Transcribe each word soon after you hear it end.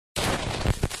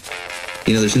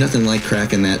there's nothing like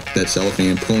cracking that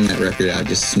cellophane, pulling that record out. It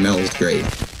just smells great.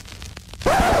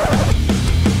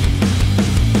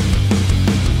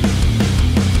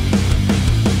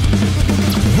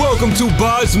 Welcome to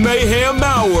BODS Mayhem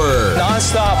Hour.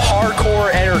 Non-stop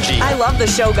hardcore energy. I love the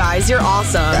show, guys. You're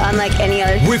awesome. Unlike any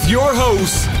other. With your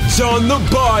host, John the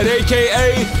Bod,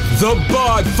 a.k.a. the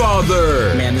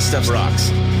Bodfather. Man, this stuff rocks.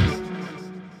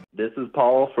 This is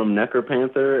Paul from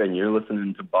Necropanther, and you're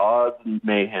listening to BODS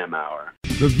Mayhem Hour.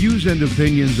 The views and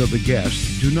opinions of the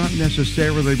guests do not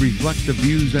necessarily reflect the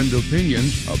views and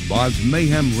opinions of BODS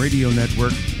Mayhem Radio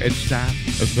Network, its staff,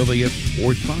 affiliates,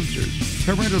 or sponsors.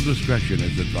 Parental discretion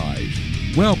is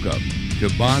advised. Welcome to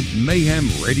BODS Mayhem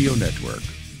Radio Network.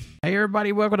 Hey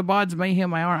everybody, welcome to BODS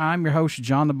Mayhem Hour. I'm your host,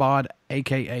 John the Bod,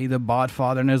 a.k.a. the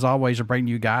Bodfather, and as always, I bring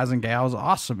you guys and gals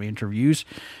awesome interviews.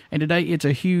 And today, it's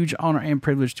a huge honor and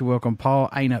privilege to welcome Paul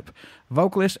Anop,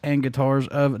 vocalist and guitars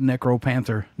of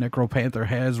Necropanther. Necropanther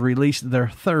has released their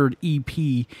third EP,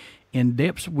 In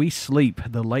Depths We Sleep,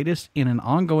 the latest in an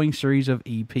ongoing series of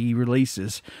EP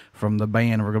releases from the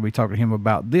band. We're going to be talking to him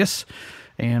about this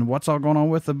and what's all going on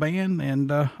with the band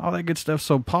and all that good stuff.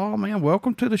 So, Paul, man,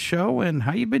 welcome to the show, and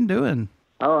how you been doing?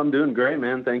 Oh, I'm doing great,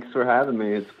 man. Thanks for having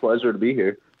me. It's a pleasure to be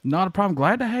here. Not a problem.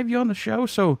 Glad to have you on the show.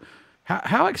 So,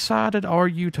 how excited are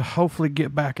you to hopefully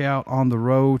get back out on the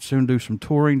road soon, do some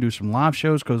touring, do some live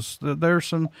shows? Because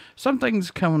there's some things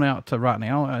coming out to right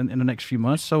now in the next few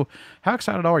months. So, how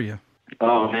excited are you?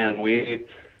 Oh, man,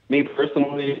 me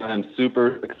personally, I'm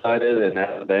super excited, and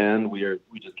as a band, we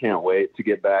just can't wait to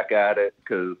get back at it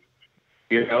because,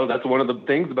 that's one of the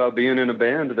things about being in a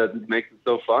band that makes it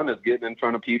so fun is getting in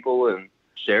front of people and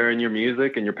sharing your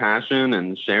music and your passion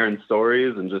and sharing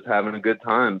stories and just having a good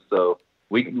time. So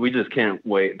we just can't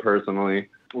wait personally.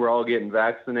 We're all getting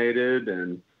vaccinated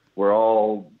and we're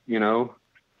all,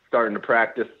 starting to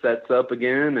practice sets up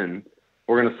again, and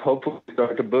we're going to hopefully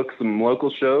start to book some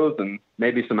local shows and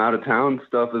maybe some out-of-town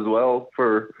stuff as well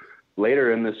for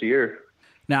later in this year.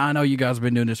 Now, I know you guys have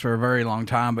been doing this for a very long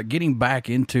time, but getting back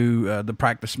into the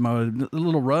practice mode, a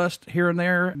little rust here and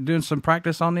there, doing some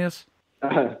practice on this?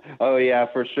 Oh, yeah,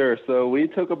 for sure. So we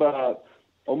took about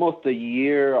a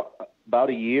year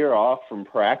off from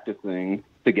practicing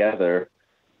together.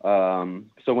 So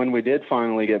when we did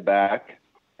finally get back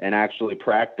and actually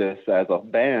practice as a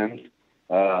band,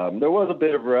 there was a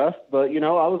bit of rust, but,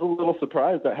 I was a little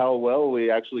surprised at how well we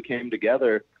actually came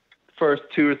together. First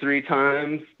 2 or 3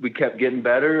 times, we kept getting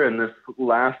better, and this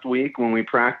last week when we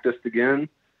practiced again,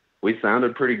 we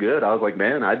sounded pretty good. I was like,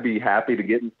 man, I'd be happy to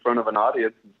get in front of an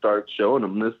audience and start showing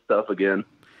them this stuff again.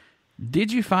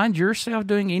 Did you find yourself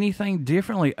doing anything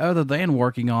differently other than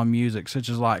working on music, such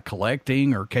as like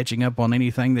collecting or catching up on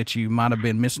anything that you might have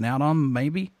been missing out on,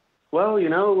 maybe? Well,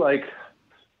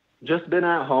 just been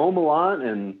at home a lot,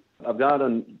 and I've got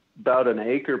about an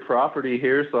acre property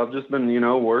here, so I've just been,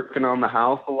 working on the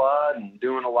house a lot and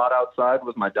doing a lot outside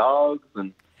with my dogs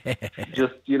and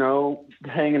just,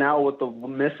 hanging out with the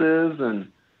missus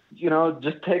and,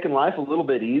 just taking life a little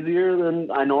bit easier than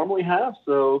I normally have.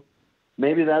 So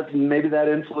maybe that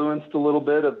influenced a little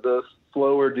bit of the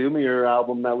slower, doomier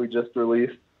album that we just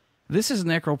released. This is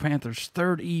Necropanther's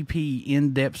third EP,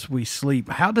 In Depths We Sleep.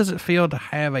 How does it feel to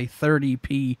have a third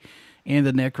EP in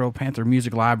the Necropanther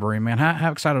music library, man?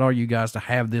 How excited are you guys to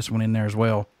have this one in there as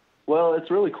well? Well, it's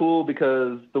really cool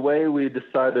because the way we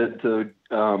decided to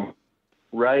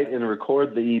write and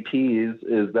record the EPs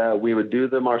is that we would do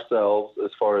them ourselves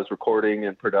as far as recording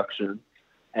and production,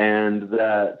 and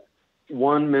that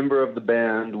one member of the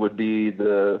band would be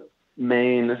the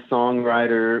main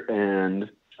songwriter and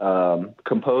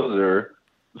composer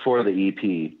for the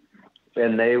EP,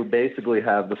 and they basically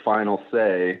have the final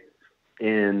say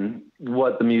in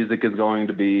what the music is going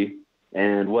to be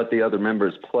and what the other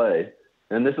members play.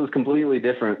 And this is completely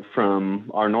different from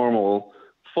our normal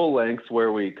full lengths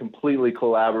where we completely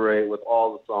collaborate with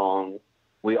all the songs.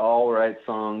 We all write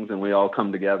songs and we all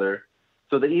come together.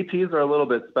 So the EPs are a little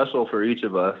bit special for each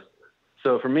of us.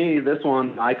 So for me, this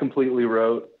one, I completely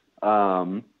wrote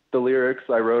the lyrics.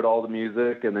 I wrote all the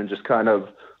music and then just kind of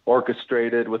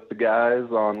orchestrated with the guys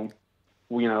on,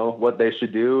 what they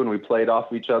should do. And we played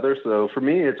off each other. So for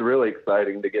me, it's really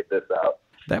exciting to get this out.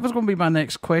 That was going to be my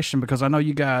next question, because I know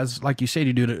you guys, like you said,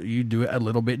 you do it a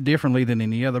little bit differently than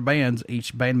any other bands.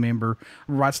 Each band member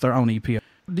writes their own EP.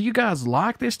 Do you guys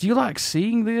like this? Do you like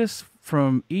seeing this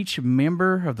from each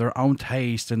member of their own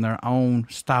taste and their own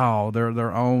style,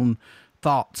 their own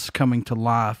thoughts coming to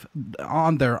life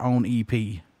on their own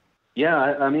EP? Yeah,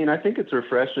 I think it's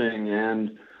refreshing,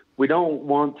 and we don't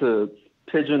want to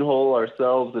pigeonhole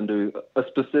ourselves into a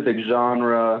specific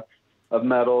genre of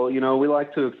metal. You know, we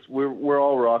like to, we're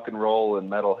all rock and roll and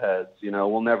metal heads, you know,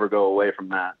 we'll never go away from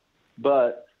that.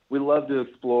 But we love to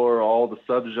explore all the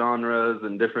subgenres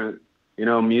and different, you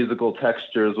know, musical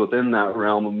textures within that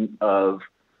realm of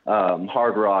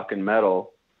hard rock and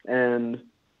metal. And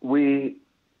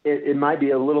it might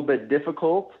be a little bit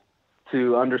difficult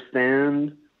to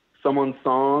understand someone's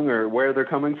song or where they're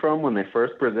coming from when they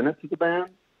first present it to the band.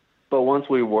 But once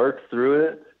we work through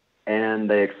it and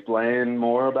they explain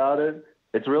more about it,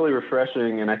 it's really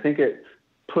refreshing. And I think it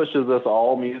pushes us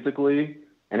all musically,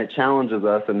 and it challenges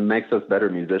us and makes us better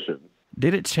musicians.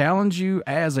 Did it challenge you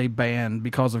as a band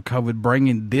because of COVID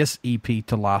bringing this EP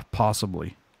to life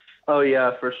possibly? Oh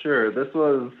yeah, for sure.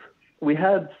 We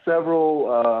had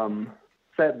several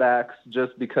setbacks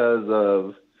just because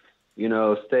of, you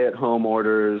know, stay-at-home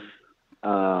orders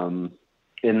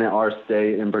in our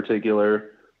state in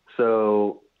particular.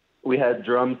 So we had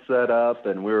drums set up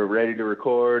and we were ready to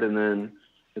record, and then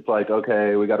it's like,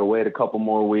 okay, we got to wait a couple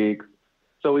more weeks.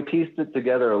 So we pieced it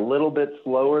together a little bit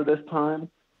slower this time.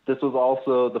 This was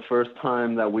also the first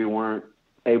time that we weren't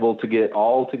able to get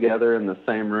all together in the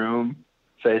same room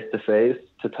face to face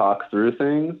to talk through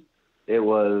things. It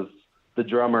was the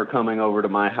drummer coming over to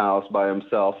my house by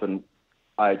himself and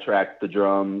I tracked the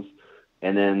drums,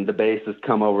 and then the bassist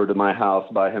come over to my house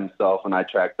by himself and I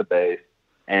tracked the bass.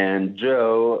 And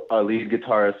Joe, our lead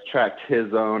guitarist, tracked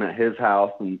his own at his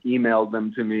house and emailed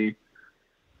them to me.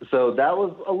 So that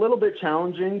was a little bit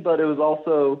challenging, but it was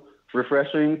also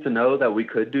refreshing to know that we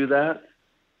could do that.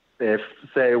 If,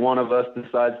 say, one of us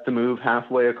decides to move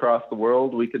halfway across the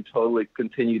world, we could totally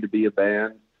continue to be a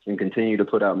band and continue to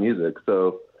put out music.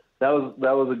 So that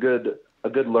was a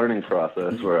good learning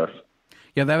process for us.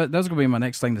 Yeah, that was going to be my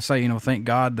next thing to say. You know, thank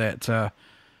God that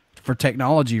for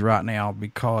technology right now,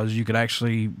 because you could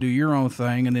actually do your own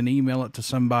thing and then email it to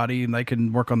somebody and they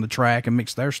can work on the track and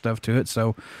mix their stuff to it.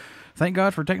 So thank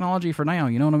God for technology for now.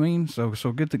 You know what I mean? So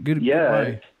good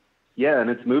way. Yeah, and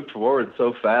it's moved forward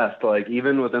so fast. Like,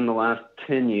 even within the last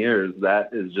 10 years, that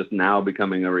is just now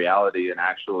becoming a reality. And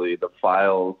actually, the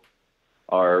files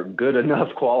are good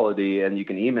enough quality, and you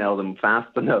can email them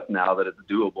fast enough now that it's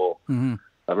doable. Mm-hmm.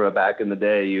 Back in the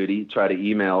day, you'd try to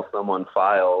email someone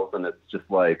files, and it's just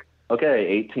like, okay,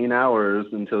 18 hours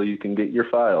until you can get your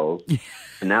files.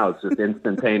 And now it's just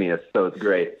instantaneous, so it's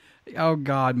great. Oh,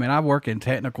 God, man, I work in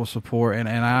technical support, and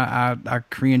I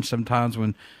cringe sometimes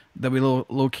when there'll be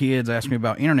little kids ask me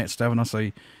about internet stuff, and I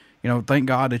say, you know, thank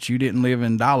God that you didn't live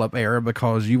in dial-up era,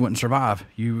 because you wouldn't survive.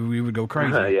 You would go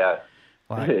crazy. Yeah.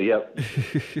 Yep.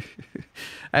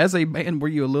 As a band, were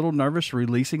you a little nervous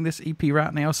releasing this EP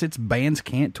right now, since bands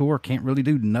can't tour, can't really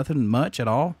do nothing much at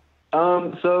all?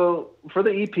 So for the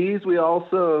EPs, we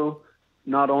also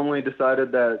not only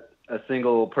decided that a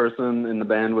single person in the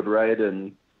band would write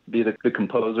and be the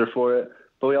composer for it,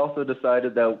 but we also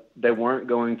decided that they weren't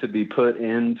going to be put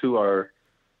into our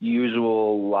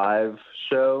usual live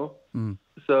show. Mm.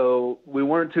 So we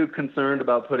weren't too concerned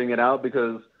about putting it out,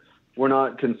 because we're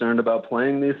not concerned about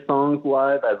playing these songs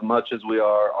live as much as we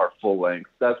are our full length.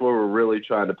 That's where we're really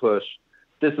trying to push.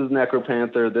 This is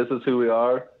Necropanther. This is who we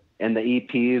are. And the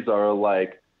EPs are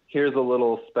like, here's a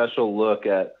little special look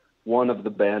at one of the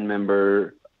band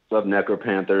members of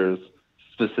Necropanther's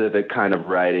specific kind of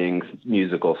writing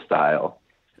musical style.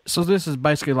 So this is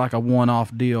basically like a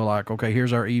one-off deal. Like, okay,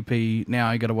 here's our EP. Now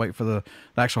you got to wait for the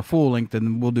actual full length,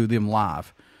 and we'll do them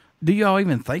live. Do y'all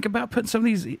even think about putting some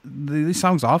of these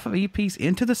songs off of EPs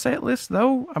into the set list,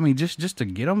 though? I mean, just to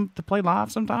get them to play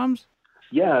live sometimes?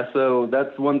 Yeah, so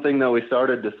that's one thing that we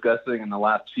started discussing in the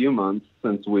last few months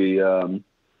since we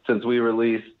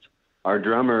released our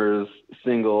drummer's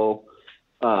single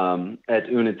at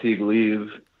Unatig Live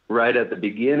right at the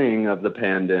beginning of the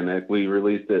pandemic. We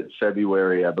released it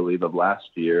February, I believe, of last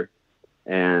year.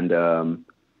 And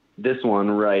this one,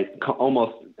 right,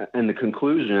 almost in the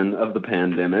conclusion of the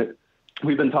pandemic.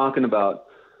 We've been talking about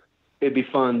it'd be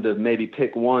fun to maybe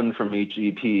pick one from each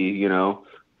EP, you know,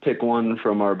 pick one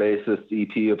from our bassist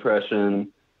EP Oppression,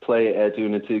 play Et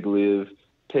Unatig Live,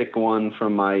 pick one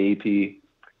from my EP.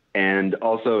 And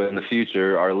also in the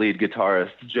future, our lead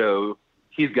guitarist, Joe,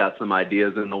 he's got some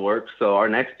ideas in the works. So our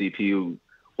next EP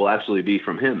will actually be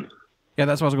from him. Yeah,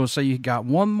 that's what I was going to say. You got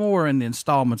one more in the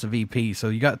installments of EP. So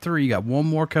you got 3, you got one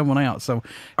more coming out. So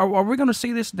are we going to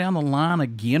see this down the line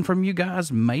again from you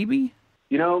guys? Maybe?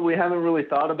 You know, we haven't really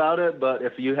thought about it, but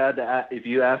if you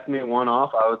asked me one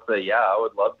off, I would say, yeah, I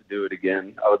would love to do it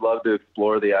again. I would love to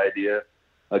explore the idea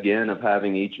again of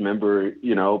having each member,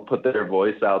 you know, put their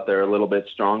voice out there a little bit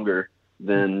stronger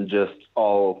than just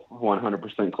all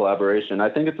 100% collaboration. I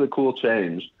think it's a cool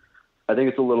change. I think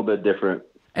it's a little bit different.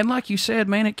 And like you said,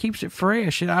 man, it keeps it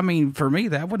fresh. I mean, for me,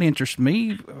 that would interest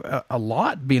me a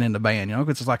lot being in the band, you know,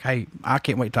 because it's like, hey, I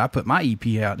can't wait till I put my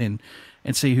EP out and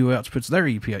see who else puts their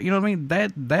EP out. You know what I mean?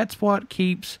 That's what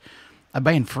keeps a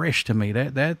band fresh to me.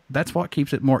 That's what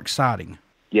keeps it more exciting.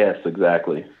 Yes,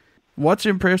 exactly. What's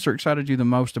impressed or excited you the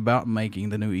most about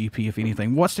making the new EP, if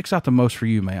anything? What sticks out the most for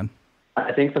you, man?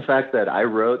 I think the fact that I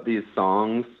wrote these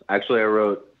songs, actually I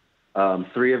wrote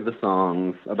 3 of the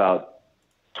songs about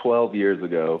 12 years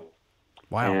ago.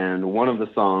 Wow. And one of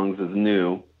the songs is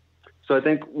new. So I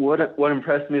think what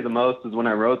impressed me the most is when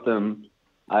I wrote them,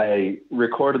 I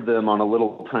recorded them on a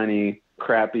little tiny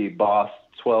crappy Boss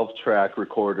 12-track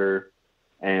recorder,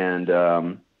 and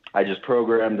I just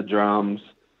programmed the drums,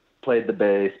 played the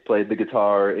bass, played the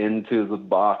guitar into the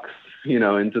box, you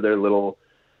know, into their little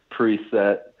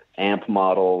preset amp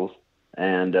models,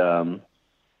 and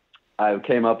I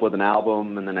came up with an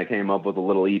album, and then I came up with a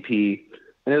little EP.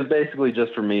 And it was basically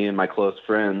just for me and my close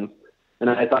friends. And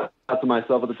I thought to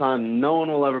myself at the time, no one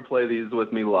will ever play these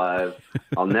with me live.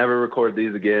 I'll never record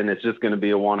these again. It's just going to be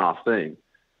a one-off thing.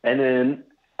 And then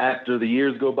after the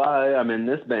years go by, I'm in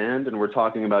this band and we're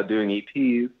talking about doing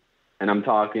EPs. And I'm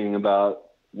talking about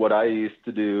what I used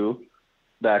to do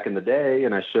back in the day.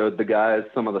 And I showed the guys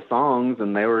some of the songs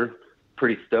and they were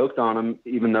pretty stoked on them,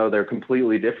 even though they're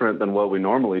completely different than what we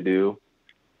normally do.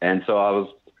 And so I was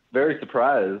very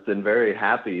surprised and very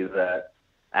happy that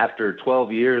after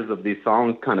 12 years of these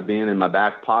songs kind of being in my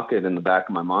back pocket, in the back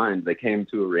of my mind, they came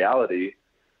to a reality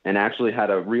and actually had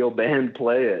a real band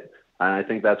play it. And I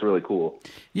think that's really cool.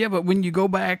 Yeah, but when you go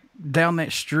back down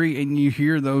that street and you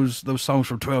hear those songs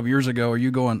from 12 years ago, are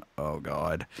you going, oh,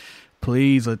 God,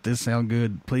 please let this sound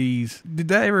good, please? Did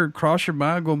that ever cross your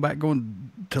mind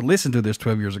going to listen to this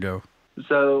 12 years ago?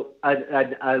 So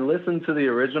I listened to the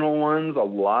original ones a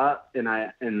lot, and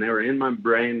they were in my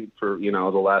brain for, you know,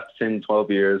 the last 10,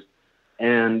 12 years.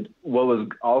 And what was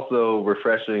also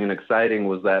refreshing and exciting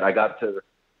was that I got to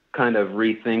kind of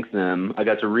rethink them. I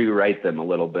got to rewrite them a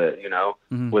little bit, you know,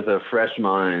 with a fresh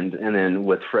mind, and then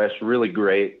with fresh, really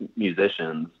great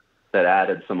musicians that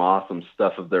added some awesome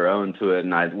stuff of their own to it,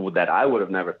 and that I would have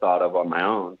never thought of on my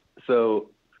own. So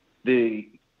the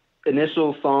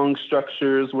initial song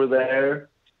structures were there,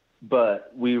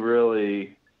 but we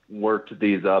really worked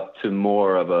these up to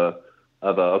more of a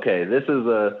okay, this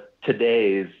is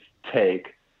today's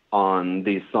take on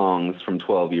these songs from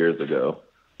 12 years ago.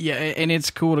 Yeah, and it's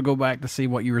cool to go back to see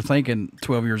what you were thinking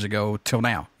 12 years ago till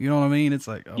now. You know what I mean? It's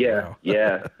like, oh, wow.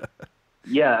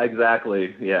 Yeah,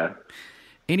 exactly. Yeah.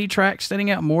 Any track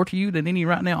standing out more to you than any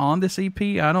right now on this EP?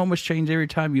 I know it must change every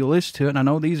time you listen to it, and I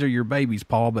know these are your babies,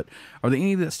 Paul, but are there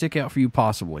any that stick out for you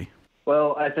possibly?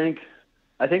 Well, I think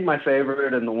my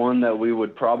favorite and the one that we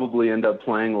would probably end up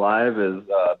playing live is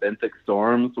Benthic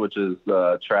Storms, which is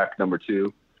track number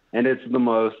 2. And it's the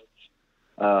most,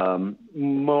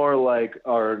 more like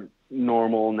our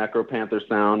normal Necropanther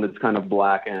sound. It's kind of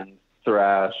blackened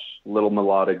thrash, little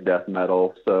melodic death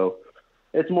metal. So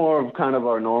it's more of kind of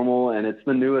our normal, and it's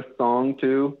the newest song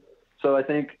too. So I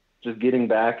think just getting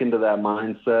back into that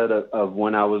mindset of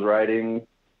when I was writing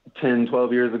 10,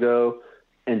 12 years ago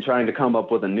and trying to come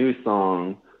up with a new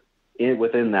song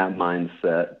within that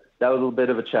mindset, that was a bit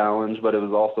of a challenge, but it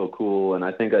was also cool. And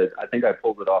I think I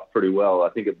pulled it off pretty well. I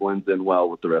think it blends in well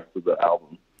with the rest of the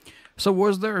album. So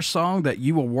was there a song that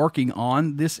you were working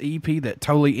on this EP that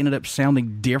totally ended up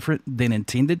sounding different than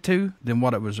intended to, than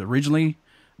what it was originally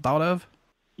thought of?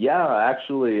 Yeah,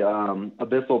 actually,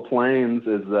 Abyssal Plains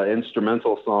is the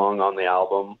instrumental song on the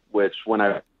album, which when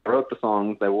I wrote the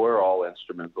songs, they were all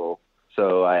instrumental.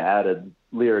 So I added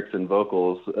lyrics and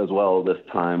vocals as well this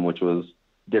time, which was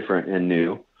different and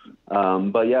new.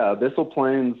 But yeah, Abyssal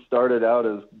Plains started out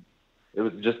as it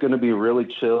was just going to be really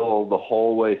chill the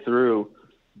whole way through.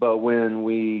 But when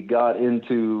we got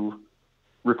into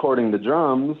recording the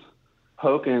drums,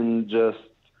 Haakon just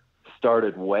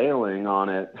started wailing on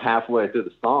it halfway through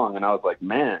the song, and I was like,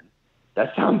 man,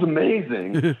 that sounds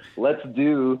amazing. let's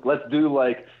do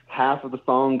like half of the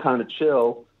song kind of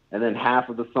chill, and then half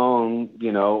of the song,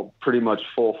 you know, pretty much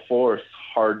full force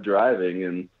hard driving.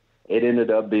 And it ended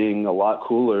up being a lot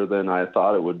cooler than I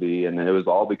thought it would be, and it was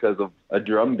all because of a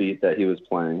drum beat that he was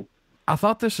playing. I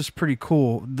thought this is pretty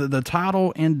cool. The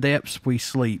title, In Depths We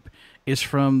Sleep, is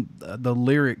from the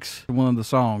lyrics of one of the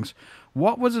songs.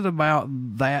 What was it about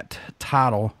that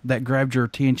title that grabbed your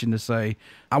attention to say,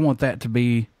 I want that to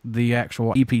be the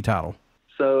actual EP title?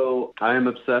 So I am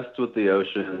obsessed with the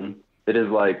ocean. It is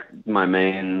like my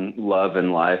main love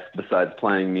in life besides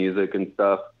playing music and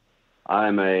stuff.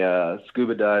 I'm a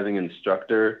scuba diving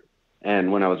instructor,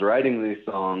 And when I was writing these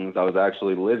songs, I was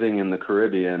actually living in the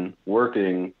Caribbean,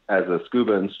 working as a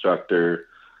scuba instructor,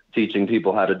 teaching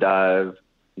people how to dive,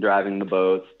 driving the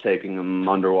boats, taking them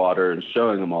underwater, and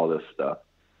showing them all this stuff.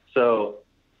 So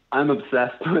I'm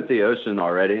obsessed with the ocean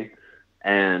already.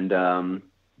 And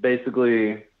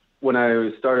basically, when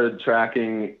I started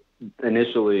tracking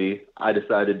initially, I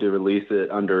decided to release it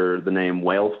under the name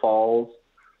Whale Falls,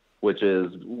 which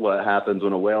is what happens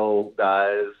when a whale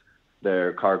dies.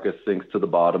 Their carcass sinks to the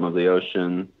bottom of the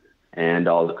ocean, and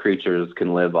all the creatures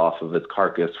can live off of its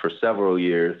carcass for several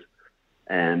years.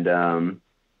 And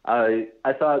I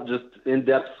thought just In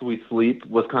Depths We Sleep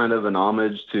was kind of an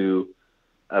homage to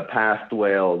a past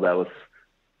whale that was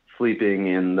sleeping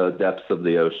in the depths of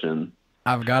the ocean.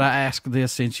 I've got to ask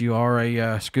this, since you are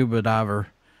a scuba diver.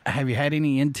 Have you had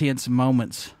any intense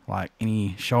moments, like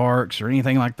any sharks or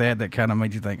anything like that, that kind of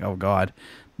made you think, oh, God,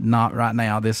 not right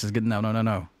now, this is good?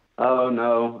 No. Oh,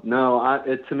 no.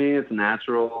 To me, it's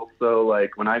natural. So,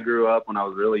 like, when I grew up, when I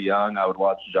was really young, I would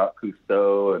watch Jacques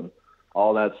Cousteau and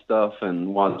all that stuff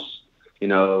and watch,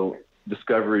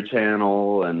 Discovery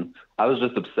Channel. And I was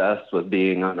just obsessed with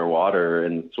being underwater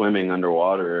and swimming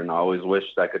underwater, and I always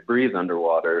wished I could breathe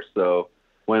underwater. So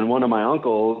when one of my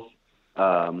uncles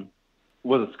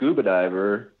was a scuba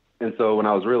diver, and so when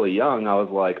I was really young, I was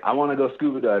like, I want to go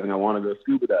scuba diving.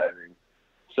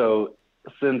 So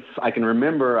since I can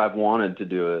remember, I've wanted to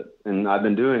do it, and I've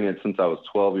been doing it since I was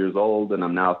 12 years old, and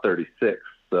I'm now 36.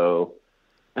 So,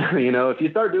 if you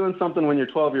start doing something when you're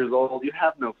 12 years old, you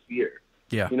have no fear.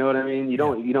 Yeah. You know what I mean?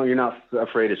 You're not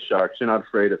afraid of sharks. You're not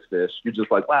afraid of fish. You're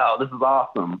just like, wow, this is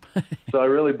awesome. So I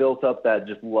really built up that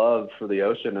just love for the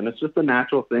ocean, and it's just a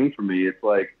natural thing for me. It's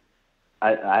like,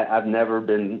 I've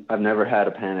never had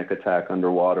a panic attack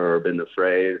underwater or been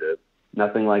afraid.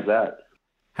 Nothing like that.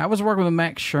 How was working with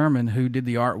Max Sherman, who did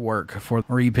the artwork for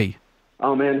EP?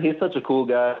 Oh man, he's such a cool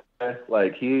guy.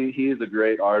 Like he's a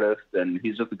great artist, and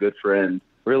he's just a good friend.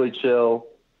 Really chill,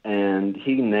 and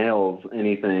he nails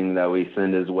anything that we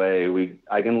send his way.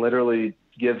 I can literally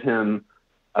give him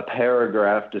a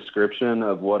paragraph description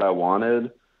of what I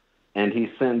wanted, and he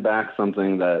sent back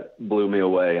something that blew me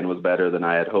away and was better than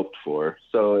I had hoped for.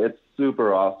 So it's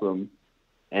super awesome,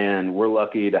 and we're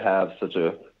lucky to have such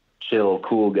a chill,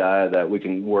 cool guy that we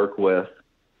can work with.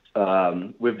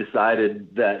 We've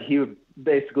decided that he was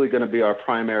basically going to be our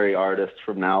primary artist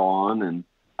from now on, and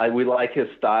we like his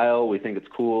style. We think it's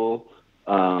cool,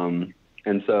 and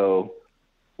so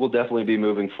we'll definitely be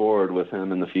moving forward with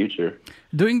him in the future.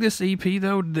 Doing this EP,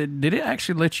 though, did it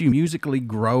actually let you musically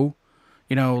grow?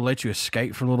 Let you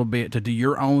escape for a little bit to do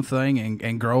your own thing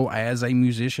and grow as a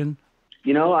musician?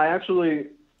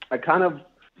 I kind of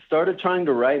started trying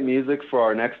to write music for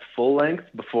our next full length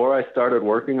before I started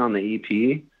working on the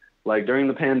EP. Like during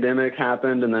the pandemic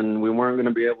happened, and then we weren't going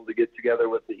to be able to get together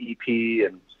with the EP,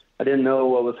 and I didn't know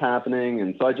what was happening.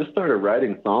 And so I just started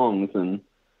writing songs and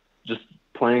just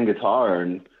playing guitar,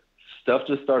 and stuff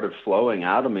just started flowing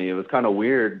out of me. It was kind of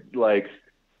weird. Like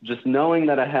just knowing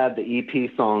that I had the EP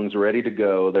songs ready to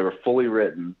go, they were fully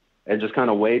written, and just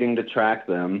kind of waiting to track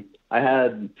them. I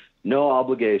had no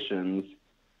obligations,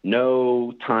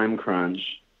 no time crunch,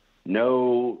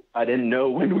 I didn't know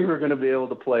when we were going to be able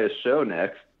to play a show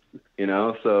next,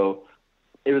 so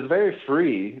it was very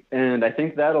free. And I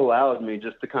think that allowed me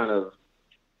just to kind of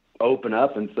open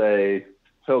up and say,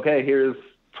 okay, here's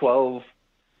 12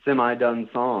 semi-done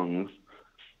songs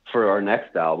for our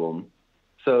next album.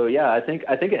 So yeah, I think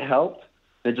it helped.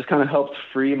 It just kind of helped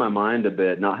free my mind a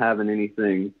bit, not having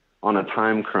anything on a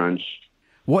time crunch.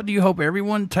 What do you hope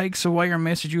everyone takes away, or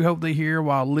message you hope they hear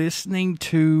while listening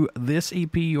to this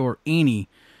EP or any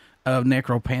of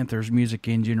Necropanther's music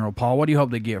in general? Paul, what do you hope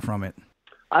they get from it?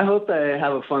 I hope they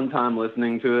have a fun time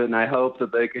listening to it, and I hope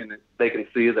that they can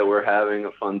see that we're having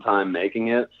a fun time making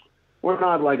it. We're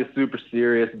not like a super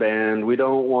serious band. We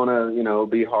don't want to,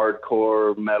 be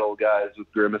hardcore metal guys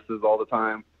with grimaces all the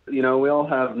time. We all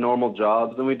have normal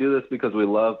jobs, and we do this because we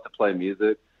love to play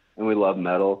music and we love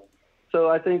metal. So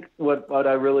I think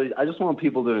I just want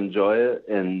people to enjoy it,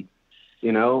 and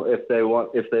if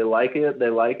they like it, they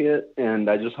like it, and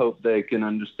I just hope they can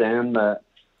understand that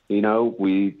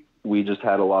we just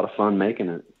had a lot of fun making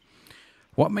it.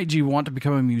 What made you want to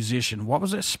become a musician? What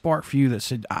was that spark for you that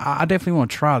said, I definitely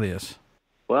want to try this?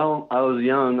 Well, I was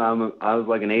young. I was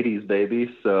like an 80s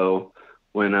baby, so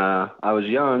when I was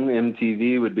young,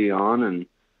 MTV would be on, and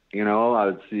I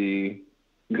would see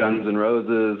Guns N'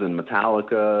 Roses and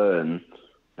Metallica and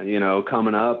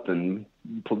coming up, and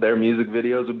their music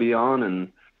videos would be on,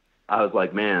 and I was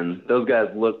like, man, those guys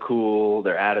look cool,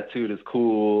 their attitude is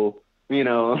cool, You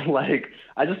know, like,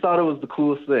 I just thought it was the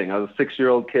coolest thing. I was a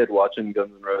 6-year-old kid watching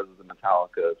Guns N' Roses and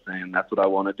Metallica, saying that's what I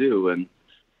want to do. And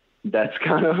that's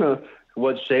kind of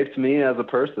what shaped me as a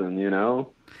person, you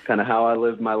know, kind of how I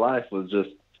lived my life was just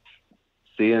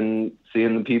seeing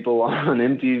the people on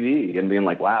MTV and being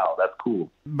like, wow, that's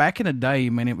cool. Back in the day,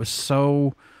 man, it was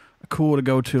so cool to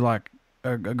go to like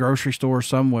a grocery store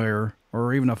somewhere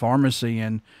or even a pharmacy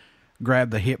and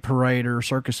grab the Hit Parade or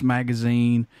Circus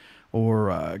Magazine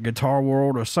or Guitar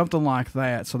World or something like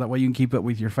that, so that way you can keep up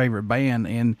with your favorite band.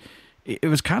 And it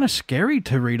was kind of scary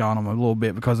to read on them a little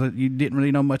bit because you didn't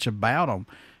really know much about them.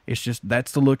 It's just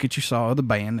that's the look that you saw of the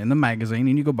band in the magazine,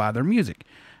 and you go buy their music.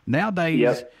 Nowadays,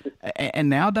 yep. And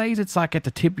nowadays it's like at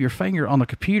the tip of your finger on the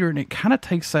computer, and it kind of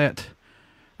takes that,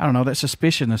 I don't know, that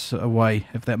suspiciousness away,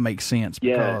 if that makes sense.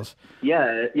 Because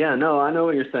yeah, no, I know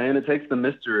what you're saying. It takes the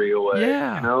mystery away.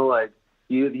 Yeah, you know, like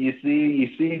you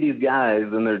see these guys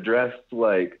and they're dressed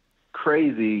like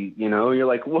crazy. You know, you're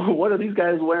like, well, what are these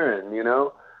guys wearing? You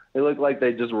know, they look like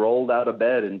they just rolled out of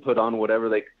bed and put on whatever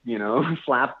they, you know,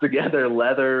 slapped together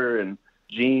leather and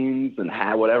jeans and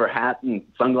whatever hat and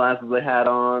sunglasses they had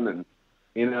on, and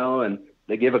you know, and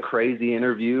they give a crazy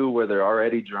interview where they're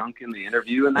already drunk in the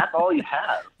interview, and that's all you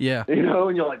have. Yeah, you know,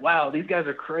 and you're like, wow, these guys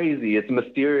are crazy. It's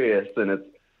mysterious, and it's,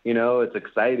 you know, it's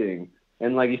exciting.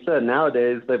 And like you said,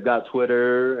 nowadays they've got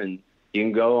Twitter, and you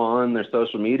can go on their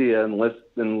social media and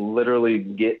literally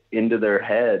get into their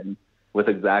head with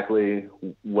exactly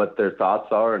what their thoughts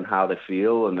are and how they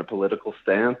feel and their political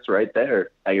stance right there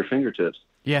at your fingertips.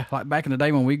 Yeah, like back in the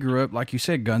day when we grew up, like you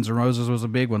said, Guns N' Roses was a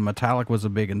big one, Metallica was a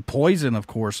big one, Poison, of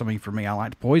course. I mean, for me, I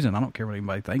liked Poison. I don't care what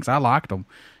anybody thinks. I liked them,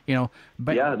 you know.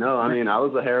 Yeah, no, I mean, I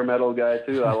was a hair metal guy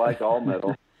too. I liked all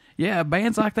metal. Yeah,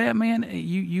 bands like that, man,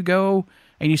 you go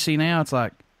and you see now it's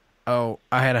like, oh,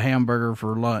 I had a hamburger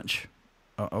for lunch.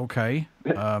 Okay.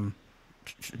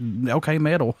 Okay,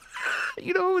 metal.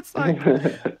 You know, it's like,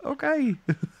 okay.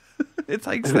 It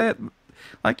takes that,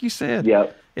 like you said.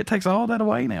 Yep. It takes all that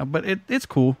away now, but it's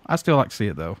cool. I still like to see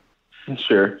it, though.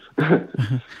 Sure.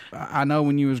 I know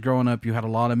when you was growing up, you had a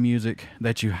lot of music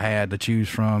that you had to choose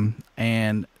from,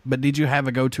 but did you have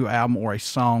a go-to album or a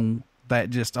song that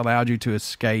just allowed you to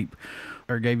escape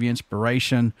or gave you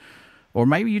inspiration? Or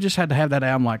maybe you just had to have that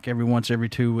album like every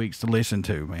 2 weeks to listen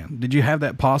to, man. Did you have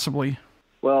that possibly?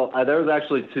 Well, there was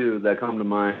actually two that come to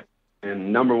mind.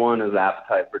 And number one is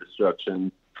Appetite for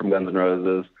Destruction from Guns N'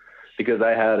 Roses, because I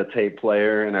had a tape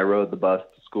player and I rode the bus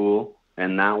to school,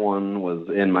 and that one was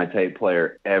in my tape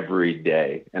player every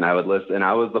day. And I would listen, and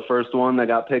I was the first one that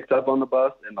got picked up on the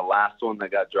bus and the last one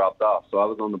that got dropped off. So I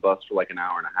was on the bus for like an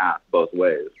hour and a half both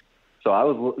ways.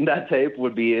 So that tape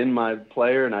would be in my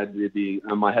player, and I'd be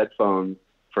on my headphones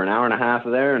for an hour and a half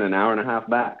there and an hour and a half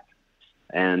back.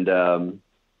 And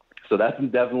so that's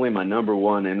definitely my number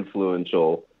one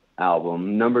influential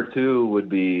album. Number two would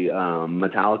be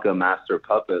Metallica, Master of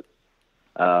Puppets.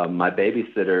 My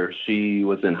babysitter, she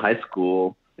was in high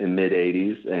school in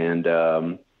mid-'80s,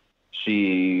 and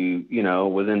she, you know,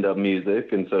 was into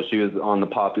music, and so she was on the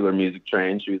popular music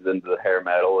train. She was into hair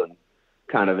metal and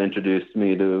kind of introduced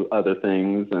me to other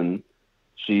things, and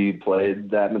she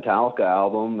played that Metallica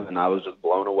album, and I was just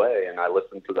blown away, and I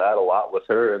listened to that a lot with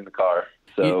her in the car.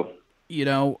 So, you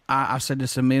know, I've said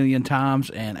this a million times,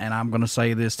 and I'm going to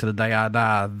say this to the day I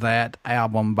die. That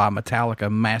album by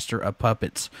Metallica, Master of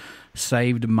Puppets,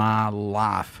 saved my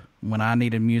life when I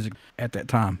needed music at that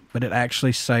time. But it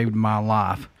actually saved my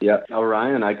life. Yeah. Oh,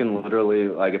 Ryan, I can literally,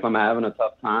 like, if I'm having a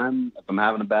tough time, if I'm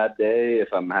having a bad day,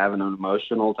 if I'm having an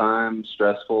emotional time,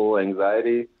 stressful,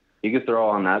 anxiety, you can throw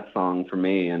on that song for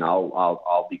me, and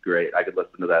I'll be great. I could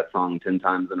listen to that song 10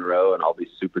 times in a row, and I'll be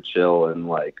super chill and,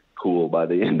 like, cool by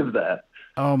the end of that.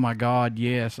 Oh my God,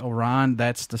 yes, Orion.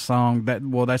 That's the song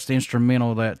that's the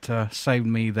instrumental that saved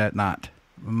me that night.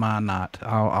 My night.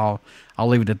 I'll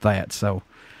leave it at that. So,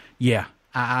 yeah,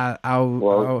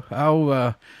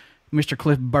 Mr.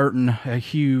 Cliff Burton, a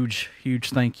huge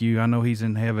thank you. I know he's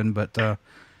in heaven, but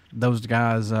those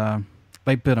guys,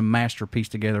 they put a masterpiece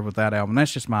together with that album.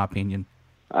 That's just my opinion.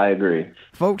 I agree.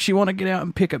 Folks, you want to get out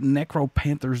and pick up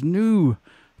Necropanther's new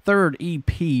third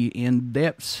EP, In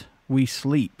Depths We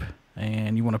Sleep,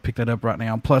 and you want to pick that up right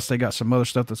now. Plus, they got some other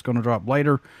stuff that's going to drop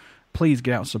later. Please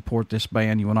get out and support this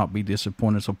band. You will not be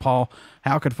disappointed. So, Paul,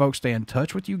 how could folks stay in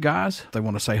touch with you guys? If they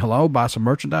want to say hello, buy some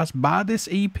merchandise, buy this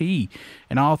EP,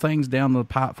 and all things down the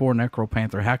pipe for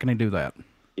Necropanther. How can they do that?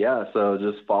 Yeah, so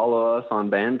just follow us on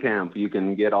Bandcamp. You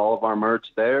can get all of our merch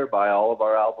there, buy all of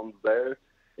our albums there.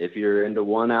 If you're into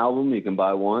one album, you can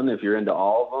buy one. If you're into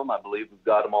all of them, I believe we've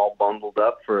got them all bundled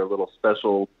up for a little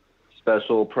special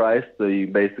price. So you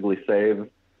basically save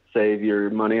save your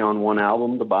money on one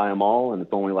album to buy them all, and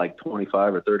it's only like $25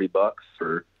 or $30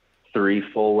 for 3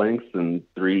 full lengths and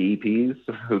 3 EPs.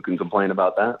 Who can complain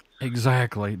about that?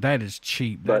 Exactly. That is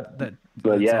cheap. But that's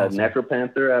yeah, awesome.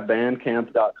 Necropanther at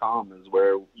bandcamp.com is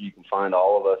where you can find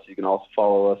all of us. You can also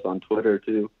follow us on Twitter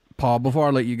too. Paul, before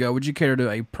I let you go, would you care to do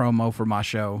a promo for my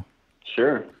show?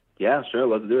 Sure. Yeah, sure.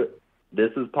 Let's do it.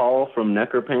 This is Paul from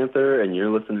Necropanther, and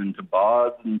you're listening to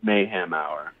BODS Mayhem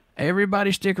Hour.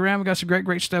 Everybody stick around. We got some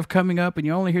great stuff coming up, and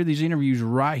you only hear these interviews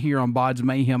right here on BODS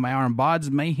Mayhem Hour and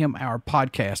BODS Mayhem Hour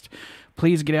Podcast.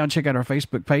 Please get out and check out our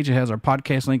Facebook page. It has our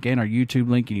podcast link and our YouTube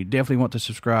link, and you definitely want to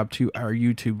subscribe to our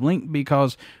YouTube link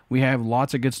because we have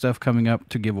lots of good stuff coming up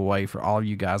to give away for all of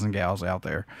you guys and gals out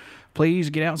there. Please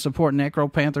get out and support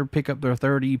Necropanther. Pick up their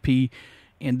 3rd EP,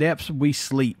 In Depths We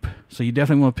Sleep. So you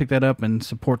definitely want to pick that up and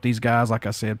support these guys. Like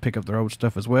I said, pick up their old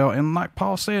stuff as well. And like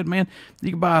Paul said, man,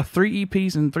 you can buy 3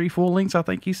 EPs and 3 full lengths, I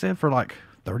think he said, for like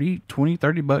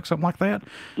 $30 bucks, something like that.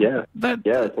 Yeah.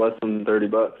 It's less than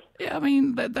 $30. Yeah, I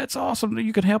mean, that's awesome.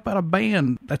 You can help out a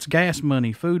band. That's gas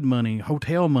money, food money,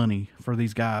 hotel money for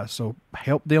these guys. So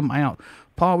help them out.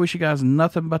 Paul, wish you guys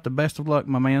nothing but the best of luck,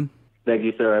 my man. Thank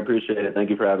you, sir. I appreciate it. Thank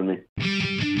you for having me.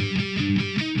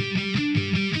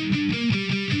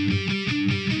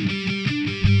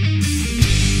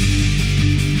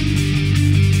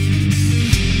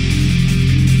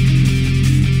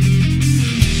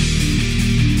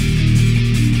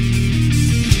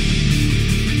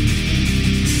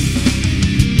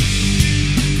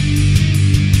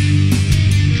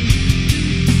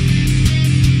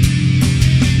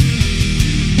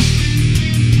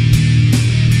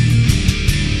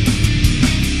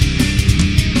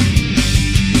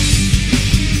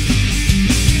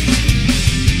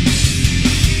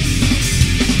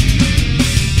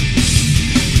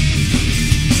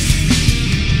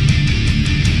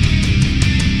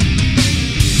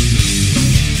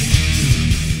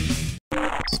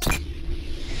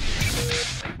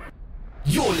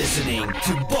 You're listening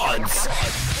to BODS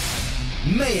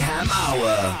Mayhem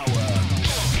Hour.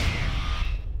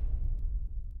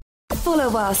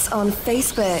 Follow us on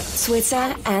Facebook,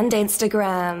 Twitter, and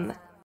Instagram.